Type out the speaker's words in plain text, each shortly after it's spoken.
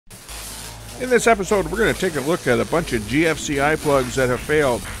In this episode, we're going to take a look at a bunch of GFCI plugs that have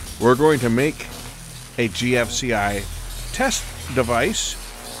failed. We're going to make a GFCI test device,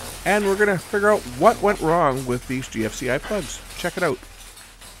 and we're going to figure out what went wrong with these GFCI plugs. Check it out.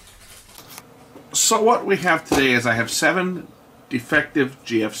 So what we have today is I have 7 defective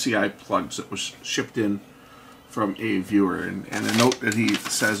GFCI plugs that was shipped in from a viewer, and a note that he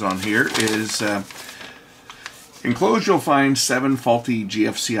says on here is enclosed you'll find 7 faulty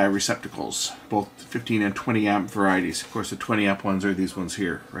GFCI receptacles, both 15 and 20 amp varieties. Of course the 20 amp ones are these ones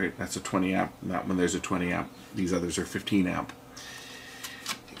here, right? That's a 20 amp, that one there's a 20 amp, these others are 15 amp.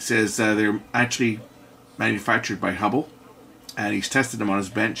 He says they're actually manufactured by Hubble, and he's tested them on his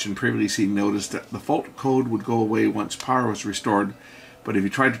bench, and previously noticed that the fault code would go away once power was restored, but if you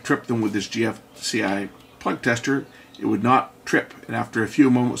tried to trip them with this GFCI plug tester, it would not trip, and after a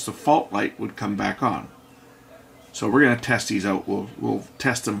few moments the fault light would come back on. So we're going to test these out. We'll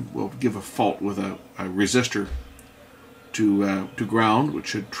test them. We'll give a fault with a resistor to ground, which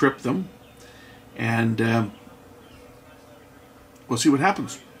should trip them, and we'll see what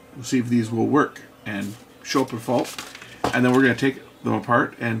happens. We'll see if these will work and show up a fault, and then we're going to take them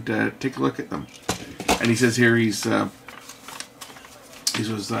apart and take a look at them. And he says here the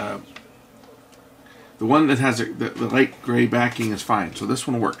one that has the light gray backing is fine, so this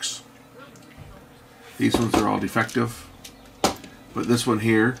one works. These ones are all defective, but this one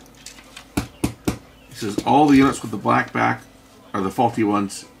here, he says all the units with the black back are the faulty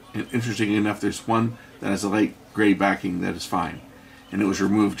ones, and interestingly enough there's one that has a light gray backing that is fine, and it was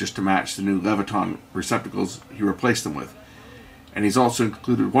removed just to match the new Leviton receptacles he replaced them with. And he's also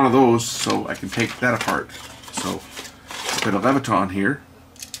included one of those so I can take that apart. So I've got a Leviton here,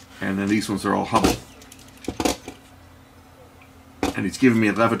 and then these ones are all Hubble, and he's giving me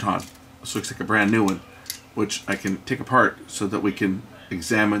a Leviton. This looks like a brand new one, which I can take apart so that we can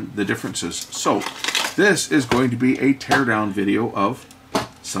examine the differences. So this is going to be a teardown video of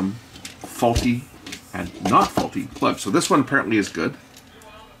some faulty and not faulty plugs. So this one apparently is good,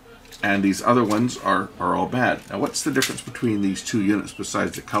 and these other ones are all bad. Now what's the difference between these two units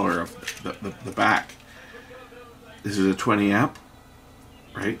besides the color of the back? This is a 20 amp,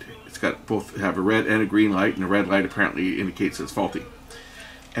 right? It's got both have a red and a green light, and the red light apparently indicates it's faulty.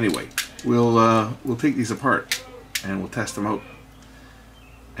 Anyway, we'll take these apart and we'll test them out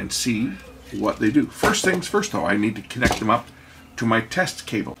and see what they do. First things first though, I need to connect them up to my test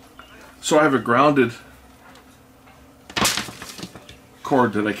cable. So I have a grounded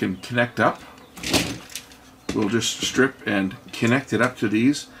cord that I can connect up. We'll just strip and connect it up to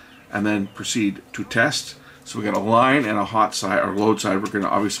these and then proceed to test. So we got a line and a hot side or load side. We're going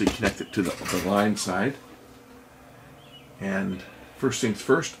to obviously connect it to the line side. And first things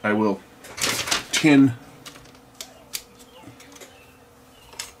first, I will tin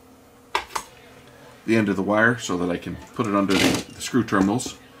the end of the wire so that I can put it under the screw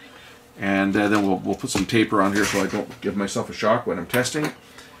terminals, and then we'll put some tape around here so I don't give myself a shock when I'm testing,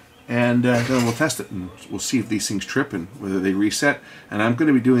 and then we'll test it and we'll see if these things trip and whether they reset. And I'm going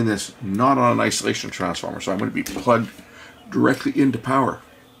to be doing this not on an isolation transformer, so I'm going to be plugged directly into power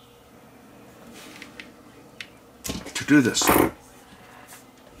to do this.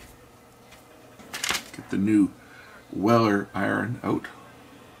 Get the new Weller iron out.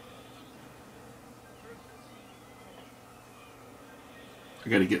 I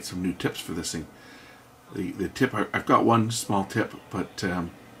got to get some new tips for this thing. The tip, I've got one small tip, but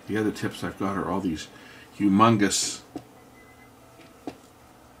the other tips I've got are all these humongous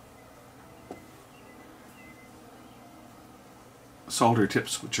solder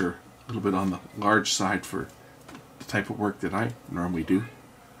tips, which are a little bit on the large side for the type of work that I normally do.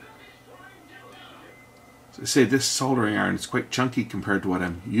 So I say this soldering iron is quite chunky compared to what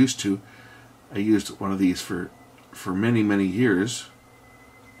I'm used to. I used one of these for many years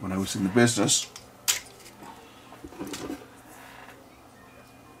when I was in the business.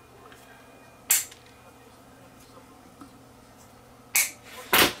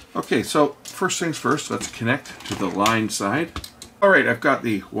 Okay, so first things first, let's connect to the line side. Alright, I've got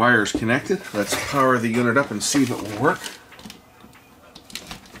the wires connected. Let's power the unit up and see if it will work.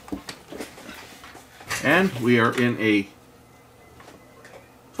 And we are in a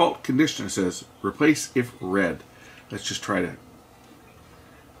fault condition. It says replace if red. Let's just try to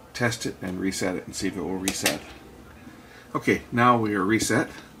test it and reset it and see if it will reset. Okay, now we are reset,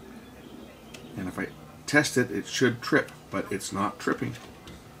 and if I test it, it should trip, but it's not tripping.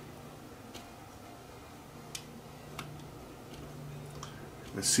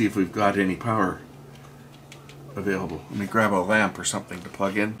 Let's see if we've got any power available. Let me grab a lamp or something to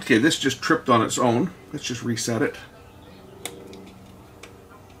plug in. Okay, this just tripped on its own. Let's just reset it.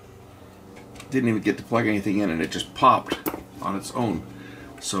 Didn't even get to plug anything in, and it just popped on its own.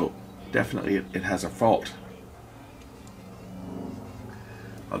 So definitely it has a fault.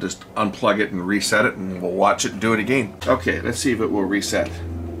 I'll just unplug it and reset it, and we'll watch it do it again. Okay, let's see if it will reset.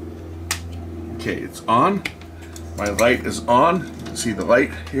 Okay, it's on. My light is on. You can see the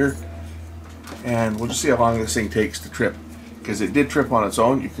light here. And we'll just see how long this thing takes to trip. Because it did trip on its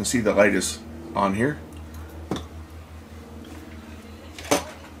own. You can see the light is on here.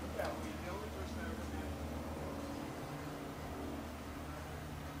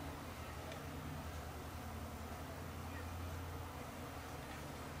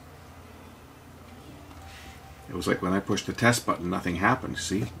 It was like when I pushed the test button, nothing happened.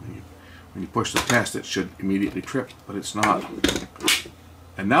 See, when you push the test, it should immediately trip, but it's not.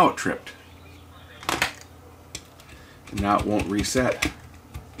 And now it tripped. And now it won't reset.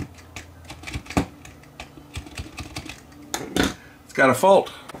 It's got a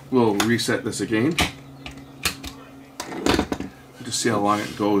fault. We'll reset this again. Just see how long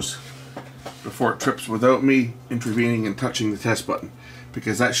it goes before it trips without me intervening and touching the test button.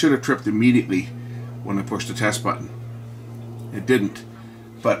 Because that should have tripped immediately when I pushed the test button. It didn't.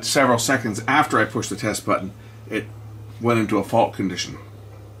 But several seconds after I pushed the test button, it went into a fault condition.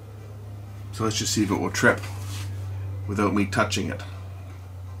 So let's just see if it will trip without me touching it.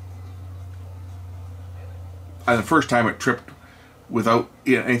 And the first time it tripped without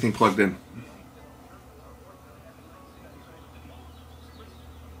anything plugged in.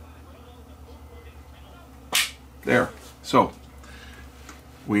 There. So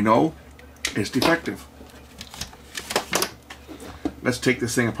we know it's defective. Let's take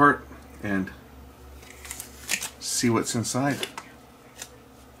this thing apart and see what's inside.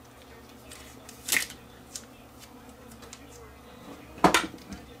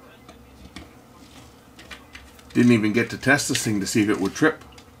 Didn't even get to test this thing to see if it would trip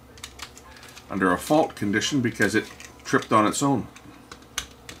under a fault condition because it tripped on its own.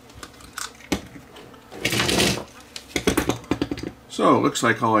 So it looks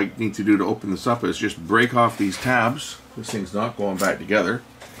like all I need to do to open this up is just break off these tabs. This thing's not going back together.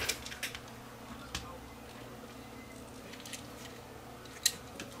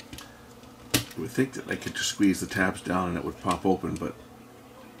 I would think that I could just squeeze the tabs down and it would pop open, but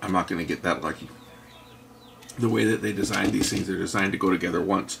I'm not going to get that lucky. The way that they designed these things, they're designed to go together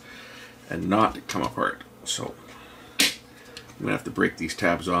once and not come apart. So I'm going to have to break these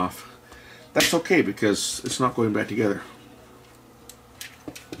tabs off. That's okay because it's not going back together.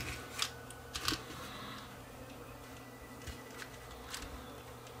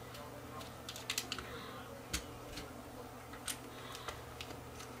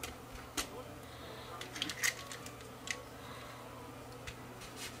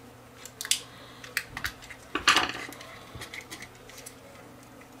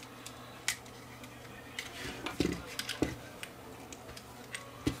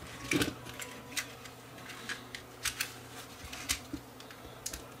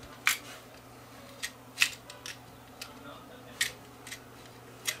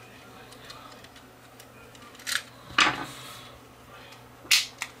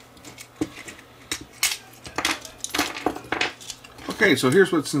 Okay, so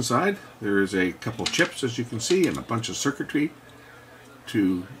here's what's inside. There is a couple chips, as you can see, and a bunch of circuitry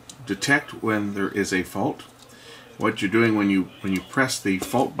to detect when there is a fault. What you're doing when you press the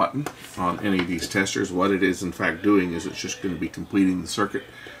fault button on any of these testers, what it is in fact doing is it's just going to be completing the circuit.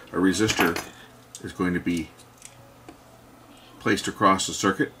 A resistor is going to be placed across the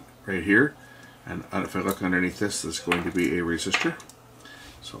circuit right here, and if I look underneath this, there's going to be a resistor.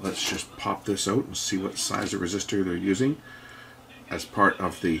 So let's just pop this out and see what size of resistor they're using as part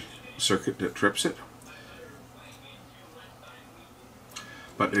of the circuit that trips it.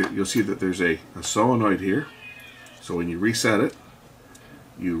 But you'll see that there's a solenoid here. So when you reset it,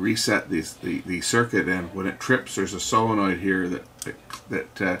 you reset the circuit, and when it trips, there's a solenoid here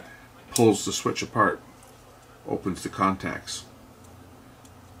that pulls the switch apart, opens the contacts.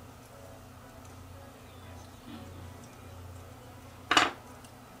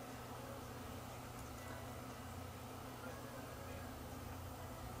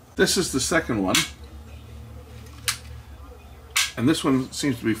 This is the second one, and this one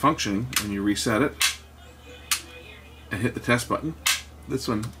seems to be functioning when you reset it and hit the test button. This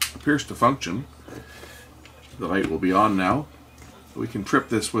one appears to function. The light will be on now. We can trip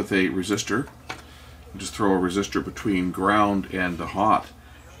this with a resistor. Just throw a resistor between ground and the hot,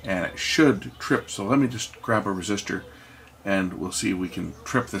 and it should trip. So let me just grab a resistor and we'll see if we can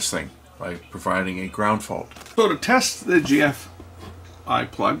trip this thing by providing a ground fault. So to test the GFCI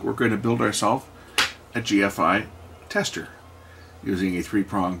plug, we're going to build ourselves a GFCI tester. using a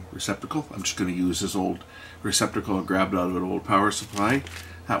 3-prong receptacle. I'm just going to use this old receptacle I grabbed out of an old power supply.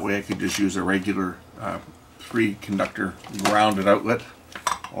 That way I could just use a regular 3-conductor grounded outlet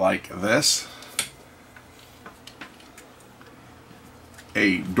like this.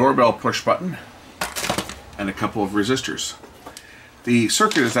 A doorbell push button and a couple of resistors. The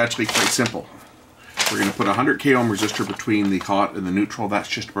circuit is actually quite simple. We're going to put a 100k ohm resistor between the hot and the neutral. That's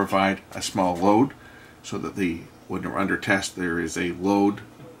just to provide a small load so that when we're under test there is a load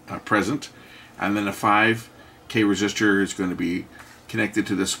present. And then a 5k resistor is going to be connected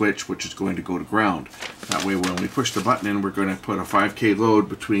to the switch, which is going to go to ground. That way when we push the button in, we're going to put a 5k load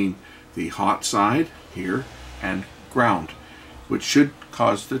between the hot side here and ground, which should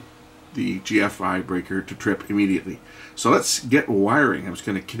cause the GFCI breaker to trip immediately. So let's get wiring. I'm just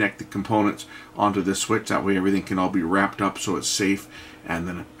going to connect the components onto this switch. That way everything can all be wrapped up so it's safe, and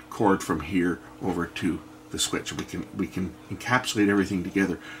then a cord from here over to the switch. We can encapsulate everything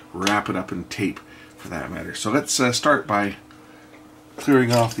together, wrap it up in tape for that matter. So let's start by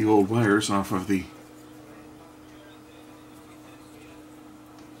clearing off the old wires off of the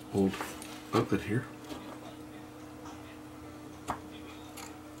old outlet here.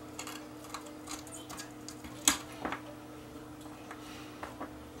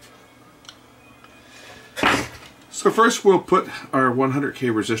 So first we'll put our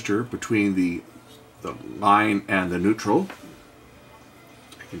 100k resistor between the line and the neutral.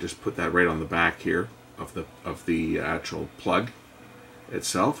 I can just put that right on the back here of the actual plug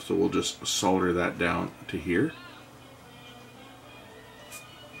itself. So we'll just solder that down to here.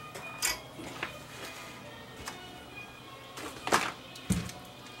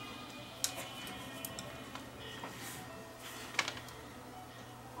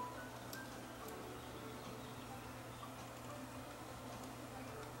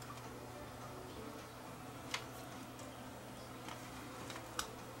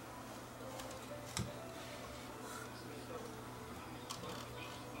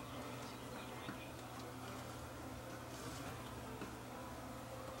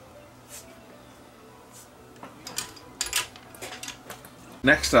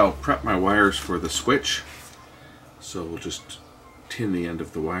 Next I'll prep my wires for the switch. So we'll just tin the end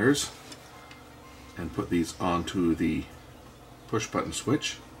of the wires and put these onto the push button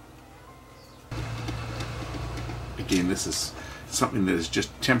switch. Again, this is something that is just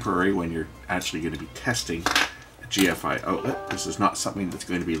temporary when you're actually going to be testing a GFCI outlet. This is not something that's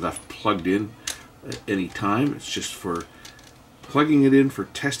going to be left plugged in at any time. It's just for plugging it in for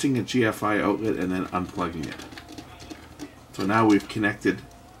testing a GFCI outlet and then unplugging it. So now we've connected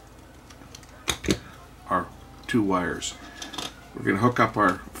our 2 wires. We're going to hook up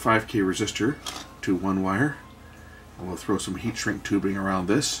our 5k resistor to one wire, and we'll throw some heat shrink tubing around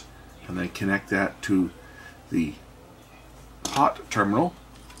this and then connect that to the hot terminal.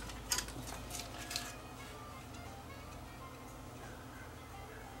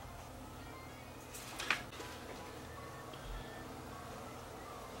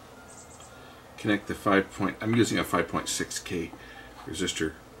 Connect the I'm using a 5.6k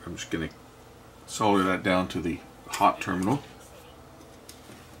resistor. I'm just going to solder that down to the hot terminal.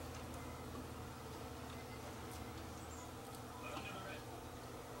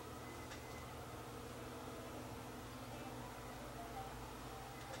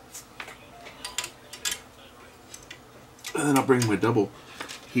 And then I'll bring my double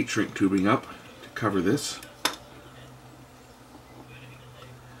heat shrink tubing up to cover this.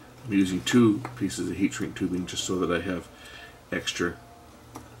 I'm using 2 pieces of heat shrink tubing just so that I have extra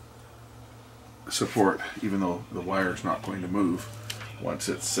support, even though the wire is not going to move once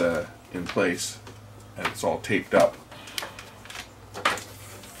it's in place and it's all taped up.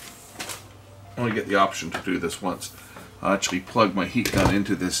 I only get the option to do this once. I'll actually plug my heat gun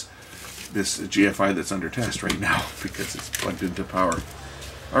into this GFCI that's under test right now because it's plugged into power.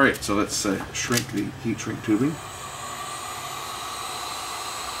 Alright, so let's shrink the heat shrink tubing.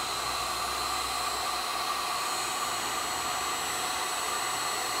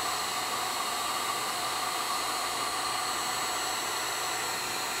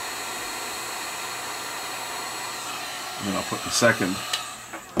 And then I'll put the second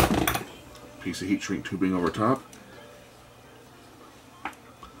piece of heat shrink tubing over top.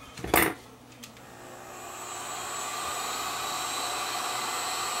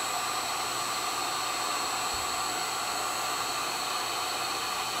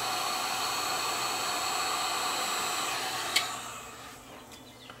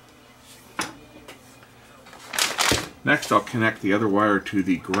 Next, I'll connect the other wire to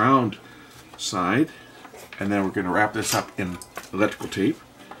the ground side, and then we're going to wrap this up in electrical tape.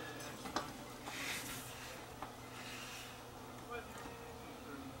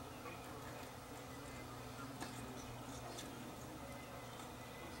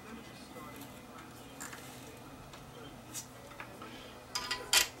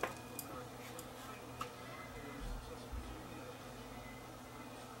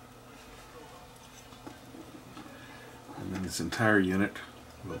 this entire unit.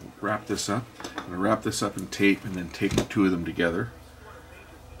 We'll wrap this up. I'm going to wrap this up in tape and then tape the two of them together.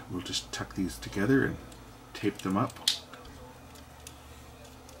 We'll just tuck these together and tape them up.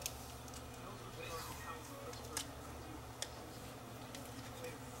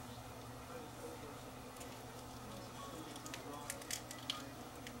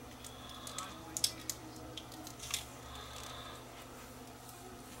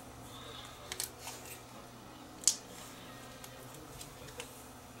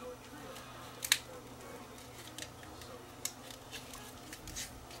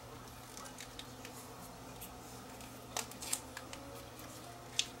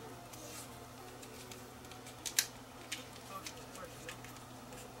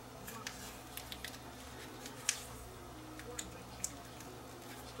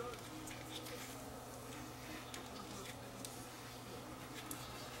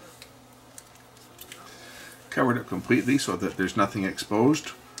 Covered it completely so that there's nothing exposed.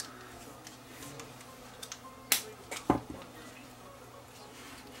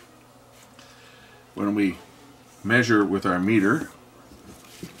 When we measure with our meter,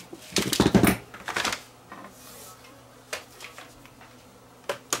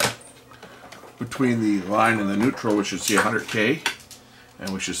 between the line and the neutral we should see 100K, and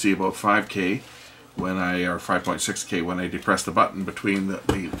we should see about 5K when or 5.6K when I depress the button between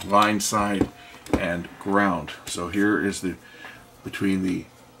the line side and ground. So here is between the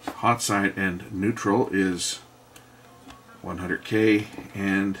hot side and neutral is 100K,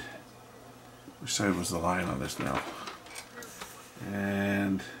 and which side was the line on this now?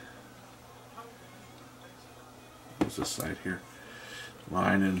 And what's this side here?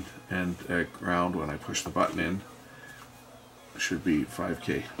 Line and ground when I push the button in should be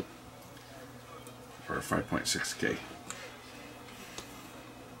 5K or 5.6K.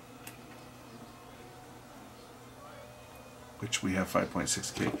 Which we have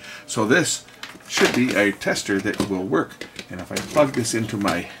 5.6K. So this should be a tester that will work. And if I plug this into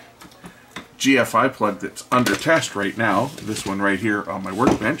my GFI plug that's under test right now, this one right here on my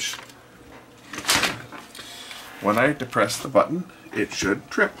workbench, when I depress the button, it should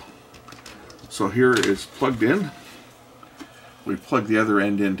trip. So here it is plugged in. We plug the other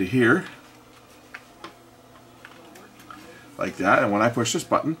end into here, like that, and when I push this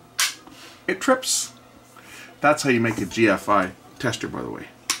button, it trips. That's how you make a GFI tester, by the way.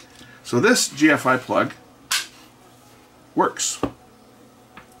 So this GFI plug works.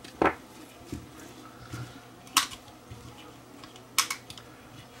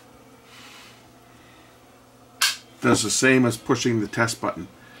 Does the same as pushing the test button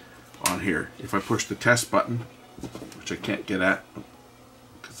on here. If I push the test button, which I can't get at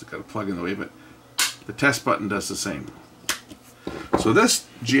because I've got a plug in the way, but the test button does the same. So this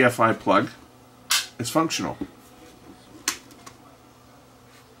GFI plug is functional.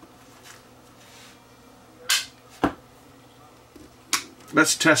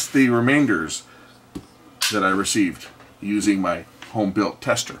 Let's test the remainders that I received using my home-built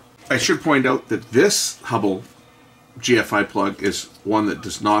tester. I should point out that this Hubble GFI plug is one that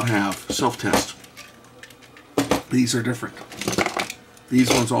does not have self-test. These are different. These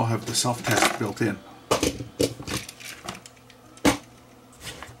ones all have the self-test built in.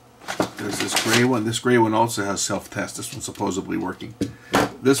 There's this gray one. This gray one also has self-test. This one's supposedly working.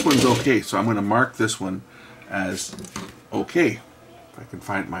 This one's okay, so I'm going to mark this one as okay. If I can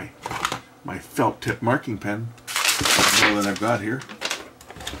find my felt tip marking pen that I've got here.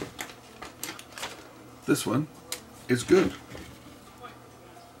 This one is good.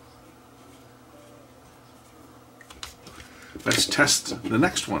 Let's test the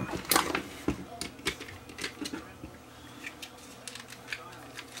next one.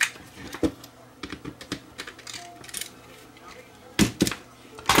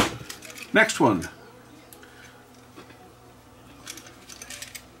 Next one.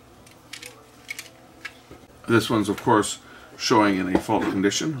 This one's of course showing in a fault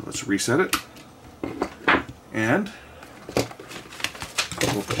condition. Let's reset it. And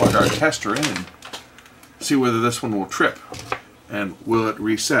we'll plug our tester in and see whether this one will trip. And will it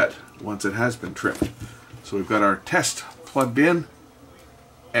reset once it has been tripped. So we've got our test plugged in,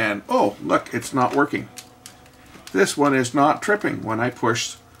 and oh, look, it's not working. This one is not tripping when I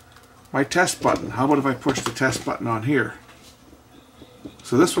push my test button. How about if I push the test button on here?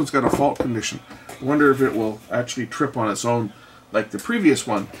 So this one's got a fault condition. I wonder if it will actually trip on its own like the previous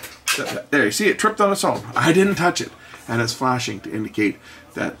one. There, you see it tripped on its own. I didn't touch it. And it's flashing to indicate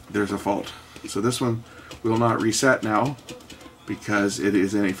that there's a fault. So this one will not reset now because it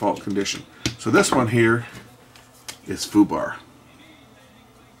is in a fault condition. So this one here is foobar.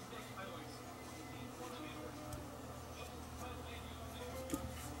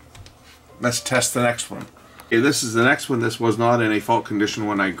 Let's test the next one. Okay, this is the next one. This was not in a fault condition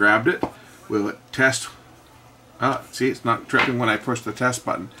when I grabbed it. Will it test? See, it's not tripping when I push the test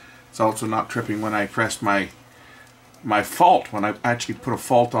button. It's also not tripping when I press my fault, when I actually put a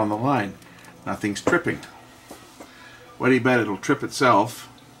fault on the line. Nothing's tripping. What do you bet it'll trip itself?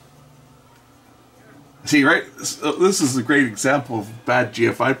 See, right? This is a great example of a bad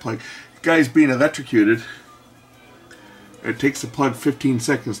GFI plug. The guy's being electrocuted. It takes the plug 15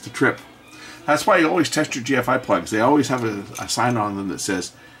 seconds to trip. That's why you always test your GFI plugs. They always have a sign on them that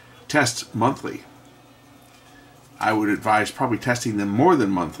says, test monthly. I would advise probably testing them more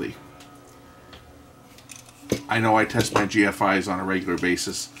than monthly. I know I test my GFIs on a regular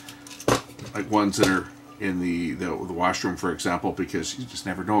basis, like ones that are in the washroom, for example, because you just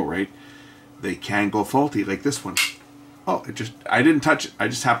never know, right? They can go faulty, like this one. Oh, I didn't touch it. I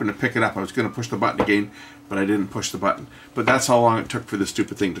just happened to pick it up. I was going to push the button again, but I didn't push the button. But that's how long it took for this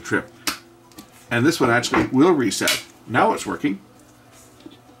stupid thing to trip. And this one actually will reset. Now it's working.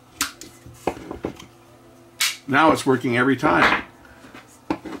 Now it's working every time.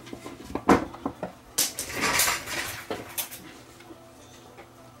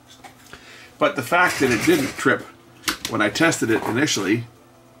 But the fact that it didn't trip when I tested it initially,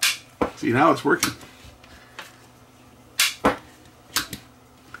 see, now it's working.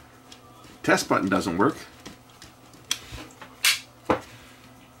 Test button doesn't work,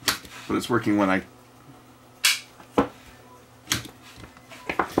 but it's working when I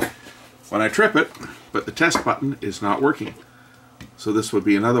trip it, but the test button is not working. So this would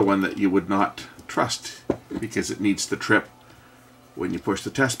be another one that you would not trust because it needs to trip when you push the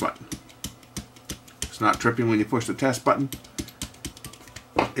test button. It's not tripping when you push the test button.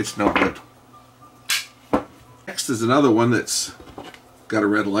 It's no good. Next is another one that's got a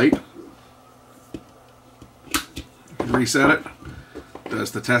red light. Reset it.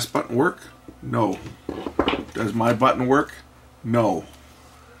 Does the test button work? No. Does my button work? No.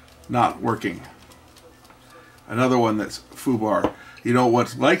 Not working. Another one that's foobar. You know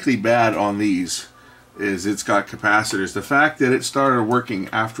what's likely bad on these is it's got capacitors. The fact that it started working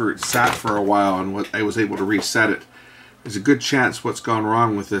after it sat for a while and I was able to reset it, there's a good chance what's gone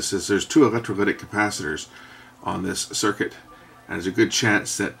wrong with this is there's two electrolytic capacitors on this circuit, and there's a good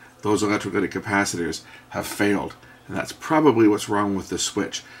chance that those electrolytic capacitors have failed, and that's probably what's wrong with the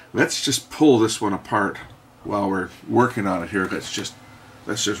switch. Let's just pull this one apart while we're working on it here. Let's just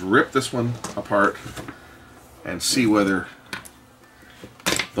rip this one apart and see whether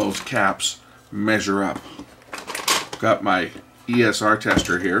those caps measure up. Got my ESR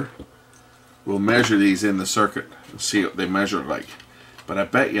tester here. We'll measure these in the circuit and see what they measure like. But I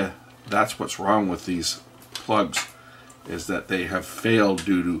bet you that's what's wrong with these plugs, is that they have failed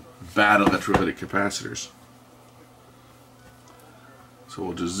due to bad electrolytic capacitors. So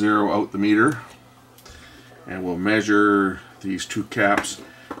we'll just zero out the meter and we'll measure these two caps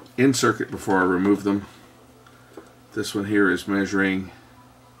in circuit before I remove them. This one here is measuring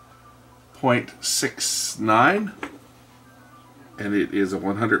 0.69 and it is a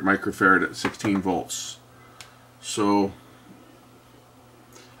 100 microfarad at 16 volts. So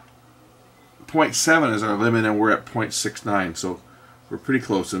 0.7 is our limit and we're at 0.69, so we're pretty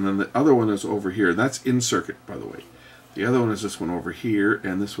close. And then the other one is over here. That's in circuit, by the way. The other one is this one over here,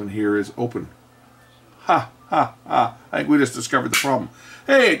 and this one here is open. Ha, ha, ha. I think we just discovered the problem.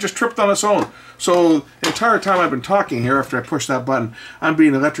 Hey, it just tripped on its own. So the entire time I've been talking here, after I pushed that button, I'm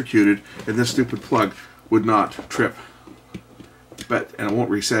being electrocuted, and this stupid plug would not trip. And it won't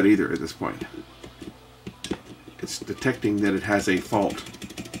reset either at this point. It's detecting that it has a fault,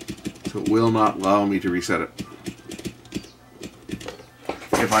 so it will not allow me to reset it.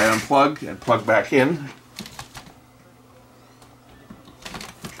 If I unplug and plug back in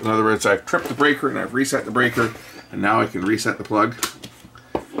other words, I've tripped the breaker and I've reset the breaker, and now I can reset the plug.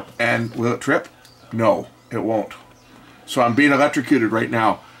 And will it trip? No, it won't. So I'm being electrocuted right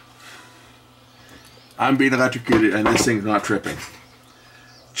now. I'm being electrocuted and this thing's not tripping.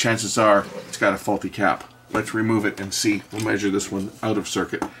 Chances are it's got a faulty cap. Let's remove it and see. We'll measure this one out of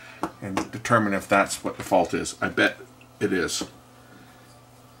circuit and determine if that's what the fault is. I bet it is.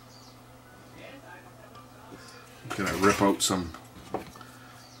 I'm going to rip out some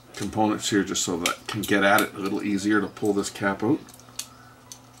components here just so that I can get at it a little easier to pull this cap out.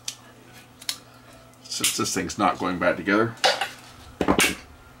 Since this thing's not going back together.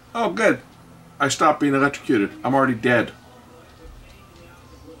 Oh good. I stopped being electrocuted. I'm already dead.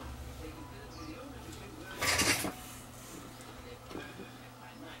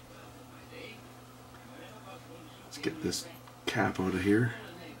 Let's get this cap out of here.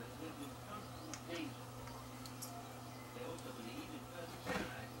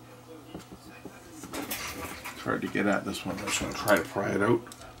 hard to get at this one. I'm just going to try to pry it out,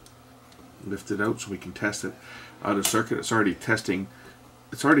 lift it out so we can test it out of circuit. It's already testing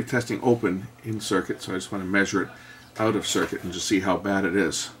open in circuit, so I just want to measure it out of circuit and just see how bad it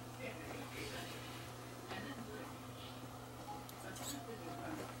is.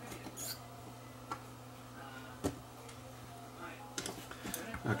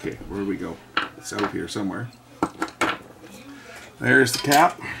 Okay, where do we go? It's out here somewhere. There's the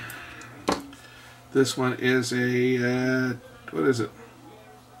cap. This one is a, what is it?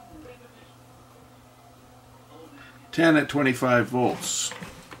 10 at 25 volts.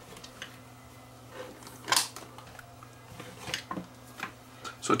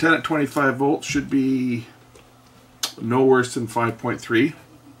 So 10 at 25 volts should be no worse than 5.3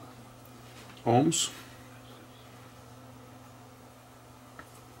 ohms.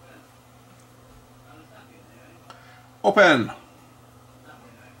 Open!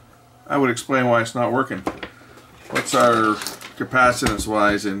 I would explain why it's not working. What's our capacitance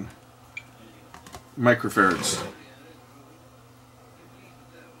wise in microfarads?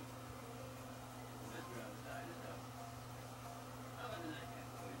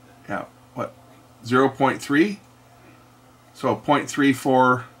 Yeah, what? 0.3? So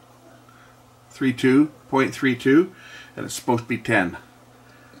 0.3432, 0.32, and it's supposed to be 10.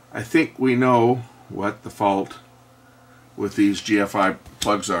 I think we know what the fault with these GFI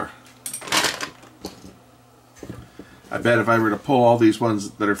plugs are. I bet if I were to pull all these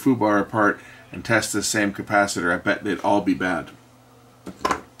ones that are foobar apart and test the same capacitor, I bet they'd all be bad.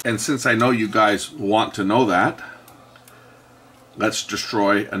 And since I know you guys want to know that, let's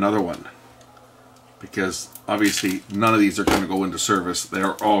destroy another one. Because obviously none of these are going to go into service.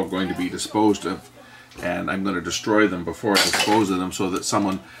 They're all going to be disposed of. And I'm going to destroy them before I dispose of them, so that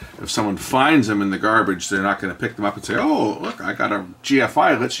if someone finds them in the garbage, they're not going to pick them up and say, oh, look, I got a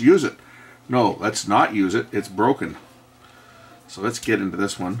GFI, let's use it. No, let's not use it. It's broken. So let's get into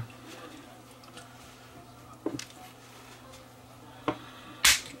this one. They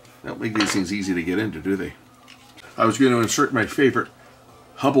don't make these things easy to get into, do they? I was going to insert my favorite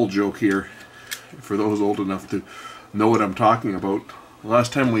Hubble joke here, for those old enough to know what I'm talking about. The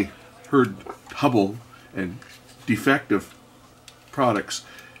last time we heard Hubble and Defective products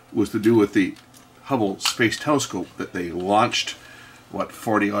was to do with the Hubble Space Telescope that they launched, what,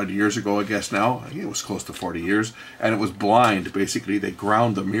 40 odd years ago, I guess now. I think it was close to 40 years, and it was blind. Basically, they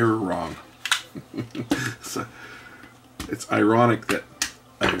ground the mirror wrong. So it's ironic that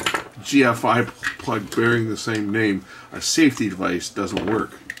a GFI plug bearing the same name, a safety device, doesn't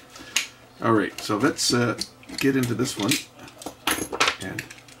work. Alright, so let's get into this one and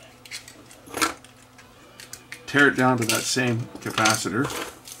tear it down to that same capacitor.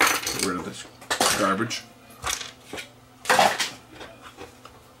 Get rid of this garbage.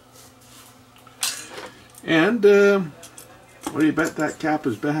 And what do you bet that cap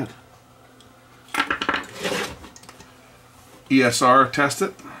is bad? ESR, test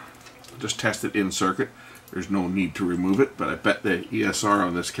it. Just test it in circuit. There's no need to remove it, but I bet the ESR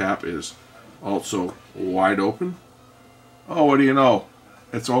on this cap is also wide open. Oh, what do you know?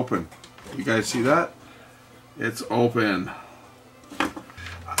 It's open. You guys see that? It's open.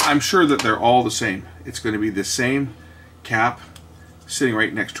 I'm sure that they're all the same. It's going to be the same cap sitting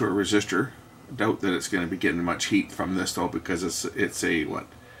right next to a resistor. I doubt that it's going to be getting much heat from this though, because it's a what,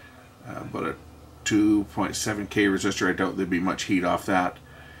 about a 2.7K resistor. I doubt there'd be much heat off that.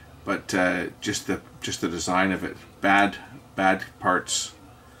 But just the design of it, bad parts.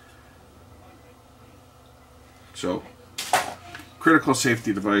 So, critical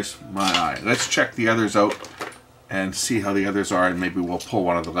safety device, my eye. Let's check the others out and see how the others are, and maybe we'll pull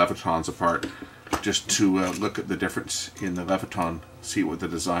one of the levitons apart just to look at the difference in the leviton, see what the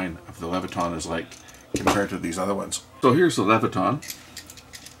design of the leviton is like compared to these other ones. So here's the leviton.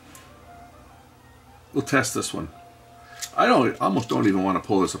 We'll test this one. I almost don't even want to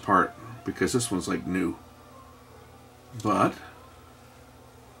pull this apart because this one's like new. But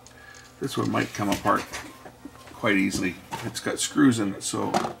this one might come apart quite easily. It's got screws in it,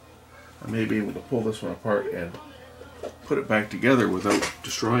 so I may be able to pull this one apart and put it back together without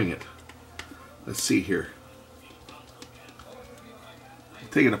destroying it. Let's see here.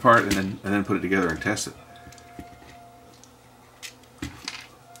 Take it apart and then put it together and test it.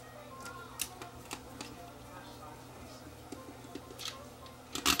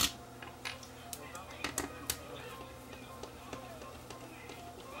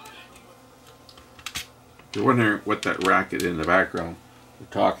 You're wondering what that racket in the background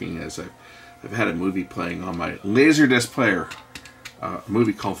talking is. I've had a movie playing on my Laserdisc player. A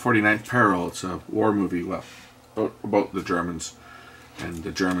movie called 49th Peril. It's a war movie, well, about the Germans, and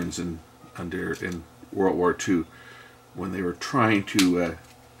the Germans in World War II, when they were trying to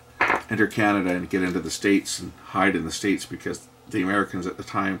enter Canada and get into the States and hide in the States because the Americans at the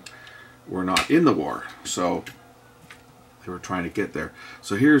time were not in the war. So they were trying to get there.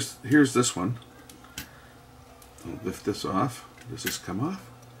 So here's this one. I'll lift this off. Does this come off?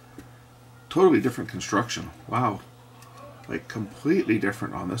 Totally different construction. Wow. Like completely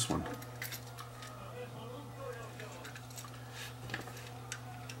different on this one.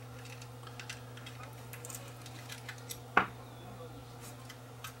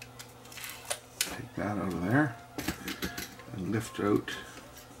 Take that out of there and lift out.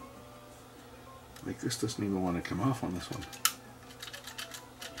 Like this doesn't even want to come off on this one.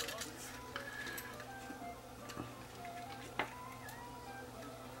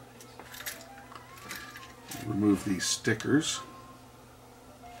 Remove these stickers.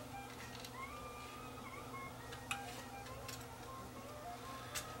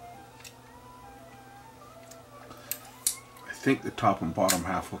 I think the top and bottom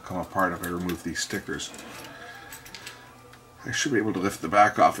half will come apart if I remove these stickers. I should be able to lift the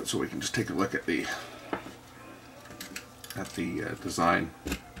back off it so we can just take a look at the design.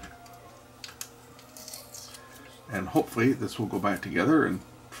 And hopefully this will go back together and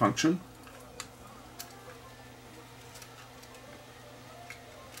function.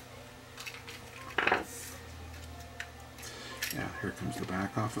 Yeah, here comes the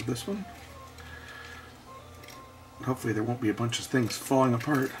back off of this one. Hopefully there won't be a bunch of things falling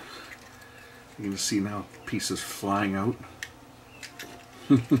apart. You can see now pieces flying out.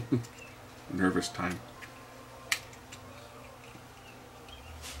 Nervous time.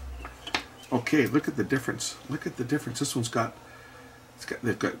 Okay, look at the difference. Look at the difference. This one's got,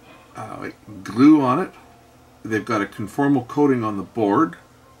 they've got like glue on it. They've got a conformal coating on the board.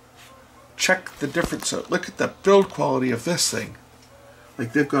 Check the difference out. Look at the build quality of this thing.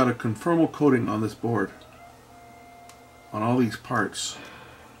 Like they've got a conformal coating on this board. On all these parts.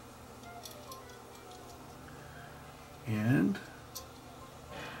 And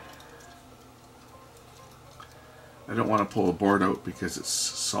I don't want to pull the board out because it's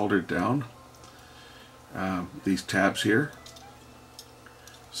soldered down. These tabs here.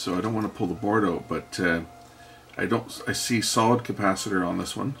 So I don't want to pull the board out, but I see solid capacitor on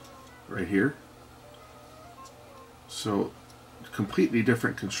this one right here. So completely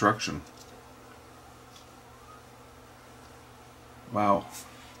different construction. Wow.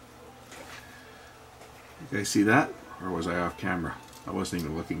 You guys see that? Or was I off camera? I wasn't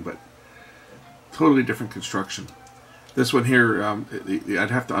even looking, but totally different construction. This one here,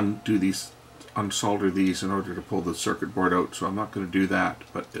 I'd have to undo these, unsolder these in order to pull the circuit board out, so I'm not going to do that.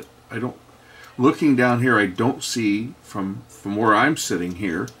 But I don't, looking down here, I don't see, from where I'm sitting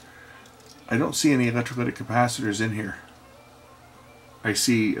here, I don't see any electrolytic capacitors in here. I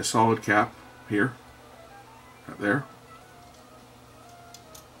see a solid cap here, right there.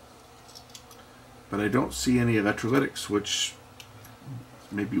 But I don't see any electrolytics, which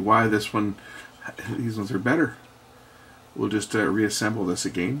may be why this one, these ones are better. We'll just reassemble this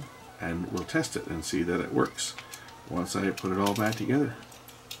again and we'll test it and see that it works once I put it all back together.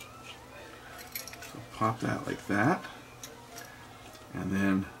 So pop that like that, and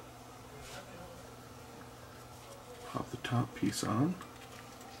then pop the top piece on.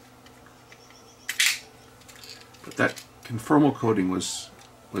 But that conformal coating was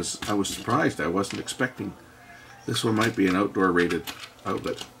I was surprised. I wasn't expecting. This one might be an outdoor rated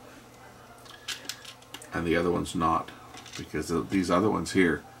outlet and the other one's not, because of these other ones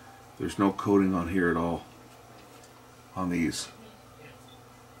here, there's no coating on here at all on these.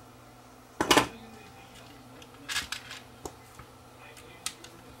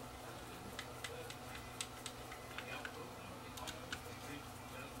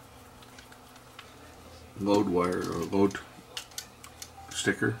 Load wire or load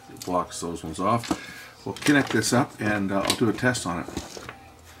sticker blocks those ones off. We'll connect this up and I'll do a test on it.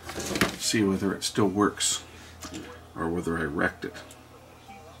 See whether it still works or whether I wrecked it.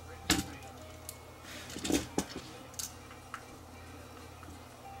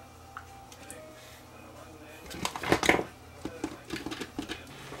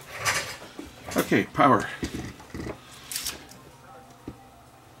 Okay, power.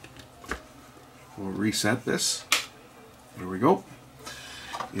 We'll reset this. There we go.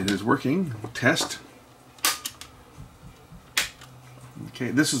 It is working. Test.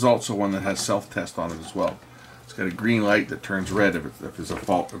 Okay, this is also one that has self-test on it as well. It's got a green light that turns red if there's a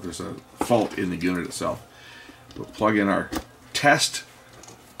fault in the unit itself. We'll plug in our test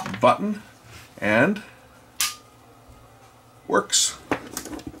button and works.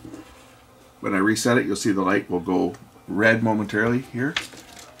 When I reset it, you'll see the light will go red momentarily here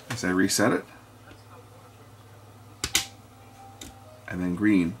as I reset it. and then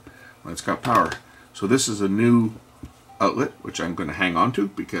green when it's got power. So this is a new outlet, which I'm going to hang on to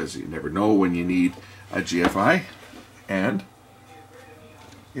because you never know when you need a GFI, and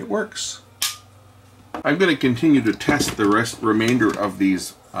it works. I'm going to continue to test the remainder of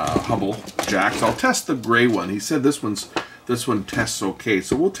these Hubble jacks. I'll test the gray one. He said this one tests okay,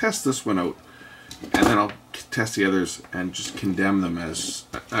 so we'll test this one out, and then I'll test the others and just condemn them as.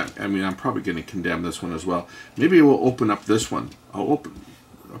 I mean, I'm probably going to condemn this one as well. Maybe we'll open up this one. I'll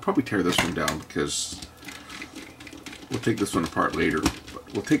probably tear this one down because we'll take this one apart later.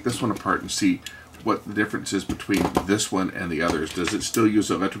 But we'll take this one apart and see what the difference is between this one and the others. Does it still use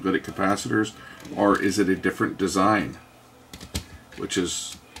electrolytic capacitors, or is it a different design? Which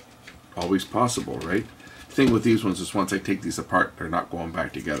is always possible, right? The thing with these ones is once I take these apart, they're not going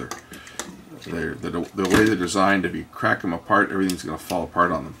back together. The way they're designed, if you crack them apart, everything's going to fall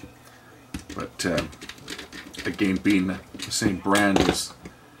apart on them. But again, being the same brand as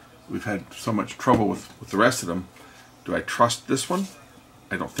we've had so much trouble with the rest of them, do I trust this one?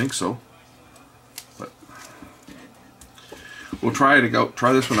 I don't think so. But we'll try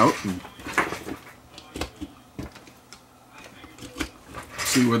this one out and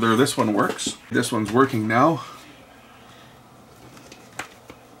see whether this one works. This one's working now,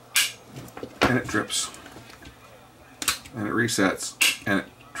 and it trips, and it resets, and it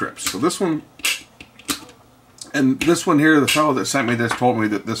trips. So this one, and this one here, the fellow that sent me this told me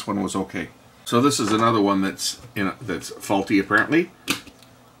that this one was okay. So this is another one that's faulty apparently.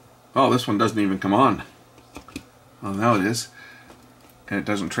 Oh, this one doesn't even come on. Well, now it is, and it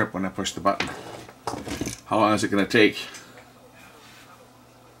doesn't trip when I push the button. How long is it going to take?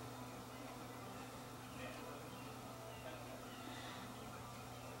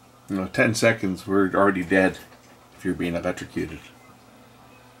 You know, 10 seconds, we're already dead if you're being electrocuted.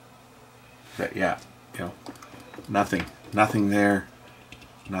 But yeah, you know, nothing there,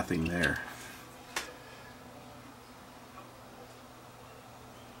 nothing there.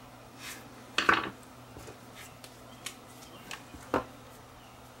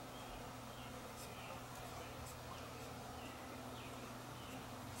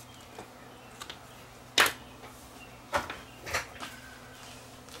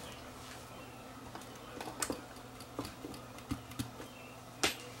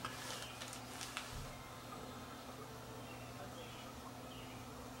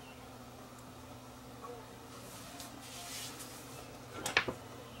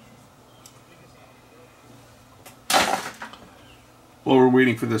 While we're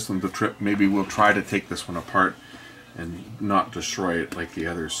waiting for this one to trip, maybe we'll try to take this one apart and not destroy it like the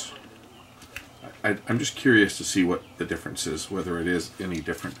others. I'm just curious to see what the difference is, whether it is any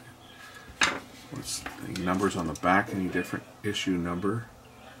different. What's the numbers on the back? Any different? Issue number?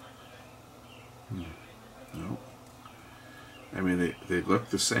 No. I mean, they look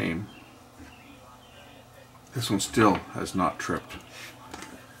the same. This one still has not tripped.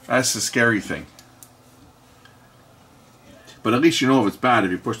 That's the scary thing. But at least you know if it's bad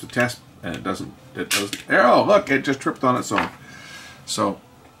if you push the test and it doesn't. Oh, look, it just tripped on its own. So,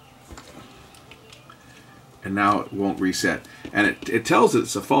 and now it won't reset. And it tells it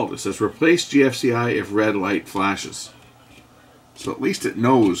it's a fault. It says replace GFCI if red light flashes. So at least it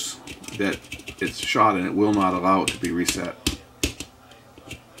knows that it's shot and it will not allow it to be reset.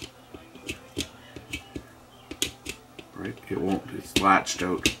 Right? It won't. It's latched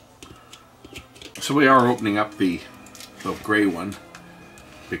out. So we are opening up the gray one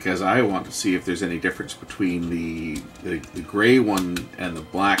because I want to see if there's any difference between the gray one and the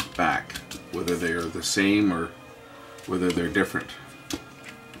black back, whether they're the same or whether they're different.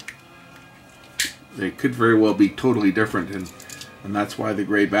 They could very well be totally different, and that's why the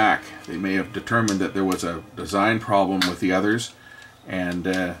gray back. They may have determined that there was a design problem with the others, and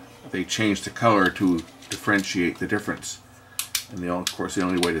they changed the color to differentiate the difference. And of course the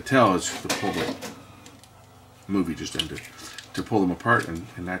only way to tell is to pull the movie just ended, to pull them apart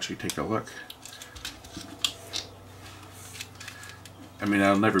and actually take a look. I mean,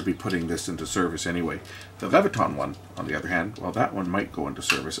 I'll never be putting this into service anyway. The Leviton one, on the other hand, well, that one might go into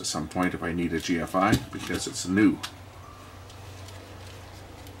service at some point if I need a GFI because it's new.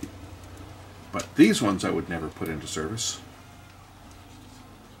 But these ones I would never put into service.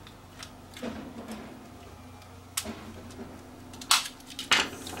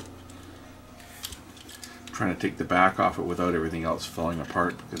 Trying to take the back off it without everything else falling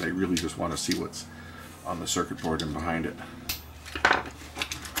apart because I really just want to see what's on the circuit board and behind it.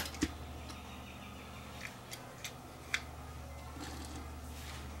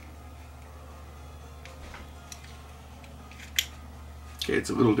 Okay,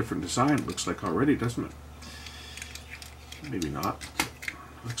 it's a little different design, it looks like already, doesn't it? Maybe not.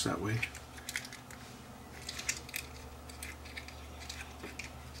 looks that way.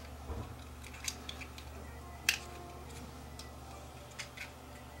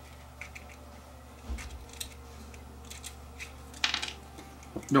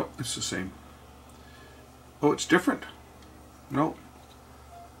 No, it's the same. Oh, it's different. No.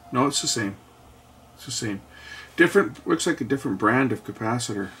 No, it's the same. It's the same. Different, looks like a different brand of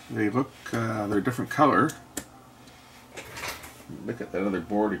capacitor. They look, they're a different color. Look at that other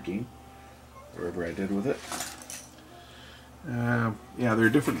board again. Whatever I did with it. Yeah, they're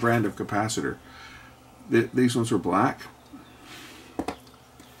a different brand of capacitor. These ones are black.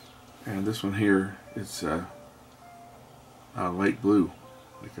 And this one here is light blue.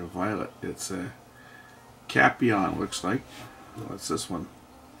 Like a violet. It's a Capion, looks like. What's this one?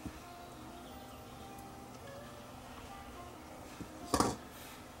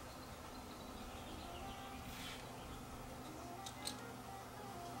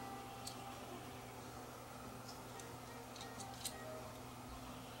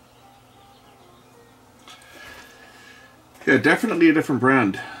 Yeah, definitely a different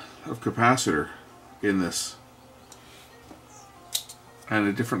brand of capacitor in this. And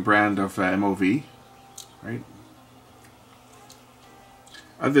a different brand of MOV, right?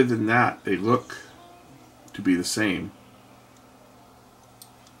 Other than that, they look to be the same.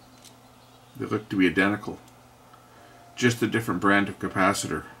 They look to be identical. Just a different brand of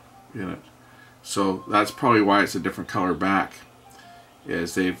capacitor in it. So that's probably why it's a different color back.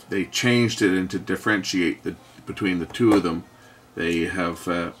 Is they changed it to differentiate between the two of them. They have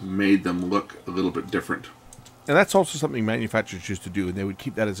made them look a little bit different. And that's also something manufacturers used to do, and they would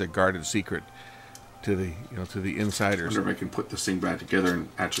keep that as a guarded secret to the to the insiders. I wonder if I can put this thing back together and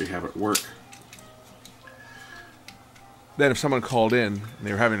actually have it work. Then if someone called in and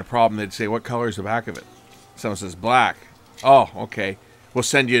they were having a problem, they'd say, "What color is the back of it?" Someone says black. Oh, okay. We'll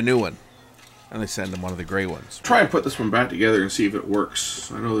send you a new one. And they send them one of the gray ones. Try and put this one back together and see if it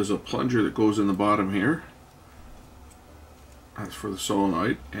works. I know there's a plunger that goes in the bottom here. That's for the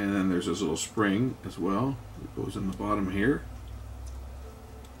solenoid. And then there's this little spring as well that goes in the bottom here.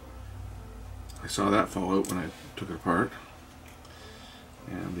 I saw that fall out when I took it apart.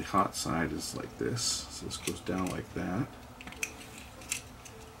 And the hot side is like this. So this goes down like that.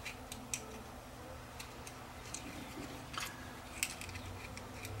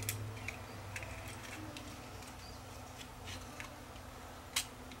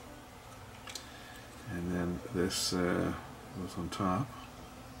 And then this goes on top.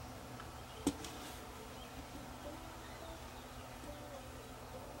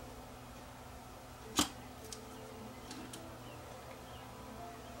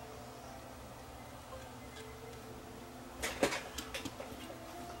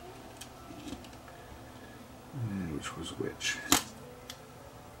 And which was which?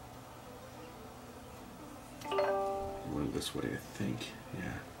 Went this way, I think.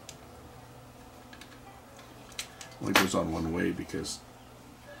 Yeah. Only goes on one way because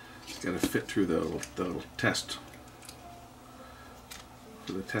it's got to fit through the little test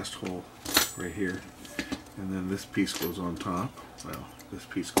for the test hole right here, and then this piece goes on top. Well, this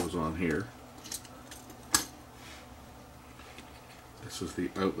piece goes on here. This is the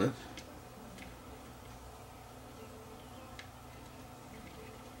outlet.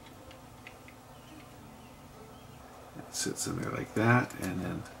 It sits in there like that, and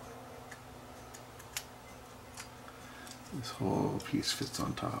then this whole piece fits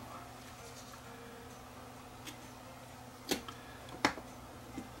on top.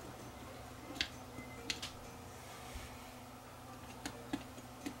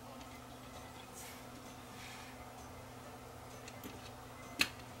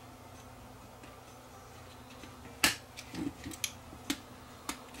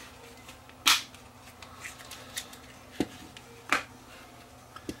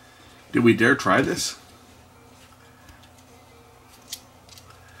 Did we dare try this?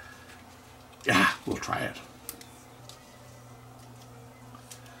 Yeah, we'll try it.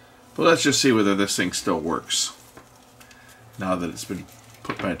 But let's just see whether this thing still works now that it's been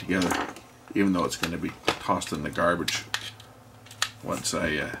put back together, even though it's going to be tossed in the garbage once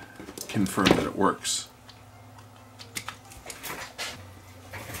I confirm that it works.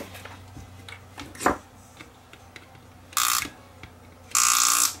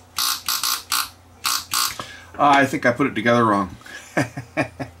 I think I put it together wrong.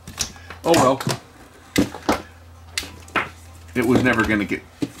 Oh well. It was never going to get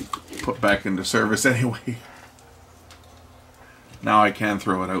put back into service anyway. Now I can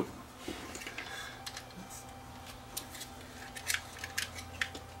throw it out.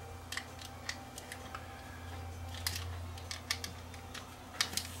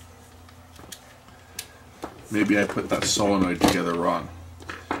 maybe I put that solenoid together wrong.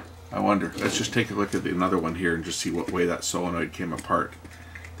 I wonder. Let's just take a look at another one here and just see what way that solenoid came apart.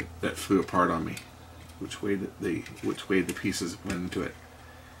 That flew apart on me. Which way the pieces went into it.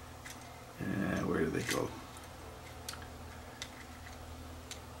 Where did they go?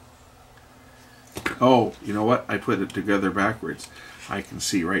 Oh, you know what? I put it together backwards. I can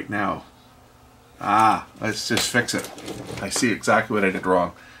see right now. Ah, let's just fix it. I see exactly what I did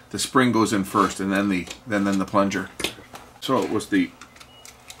wrong. The spring goes in first, and then the plunger. So it was the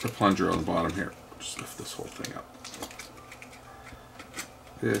plunger on the bottom here. Just lift this whole thing up.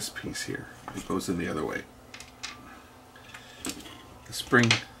 This piece here, it goes in the other way. The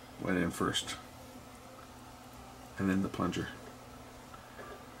spring went in first, and then the plunger.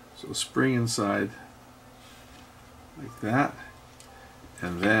 So spring inside, like that,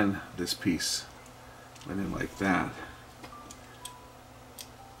 and then this piece went in like that.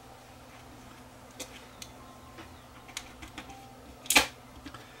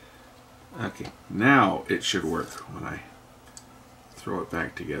 Okay, now it should work when I throw it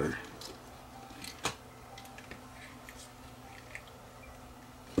back together.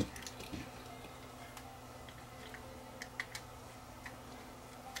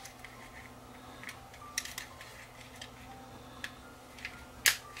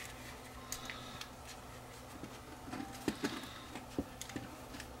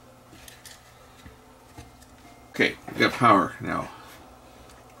 Okay, we got power now.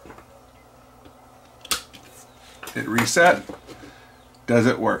 It reset. Does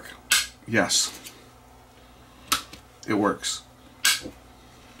it work? Yes. It works.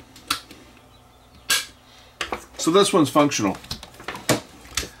 So this one's functional.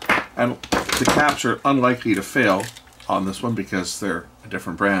 And the caps are unlikely to fail on this one because they're a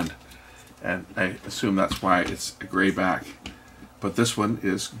different brand. And I assume that's why it's a gray back. But this one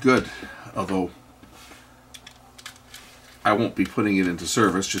is good, although I won't be putting it into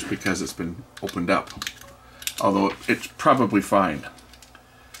service just because it's been opened up. Although it's probably fine.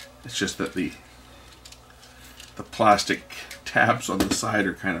 It's just that the plastic tabs on the side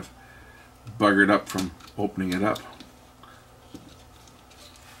are kind of buggered up from opening it up.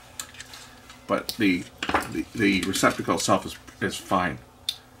 But the receptacle itself is fine,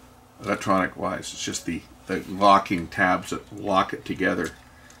 electronic wise. It's just the locking tabs that lock it together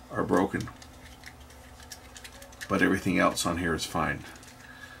are broken. But everything else on here is fine.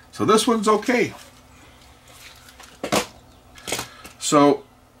 So this one's okay. So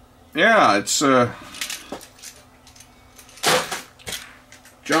yeah, it's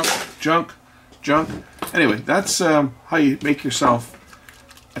junk. Anyway, that's how you make yourself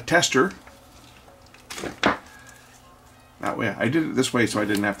a tester. That way, I did it this way so I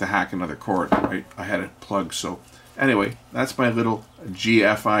didn't have to hack another cord, right? I had it plugged. So anyway, that's my little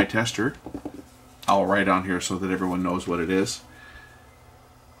GFI tester. I'll write on here so that everyone knows what it is.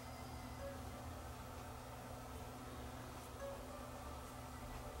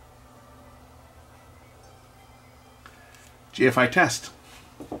 GFI test.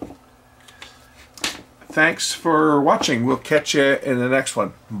 Thanks for watching. We'll catch you in the next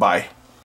one. Bye.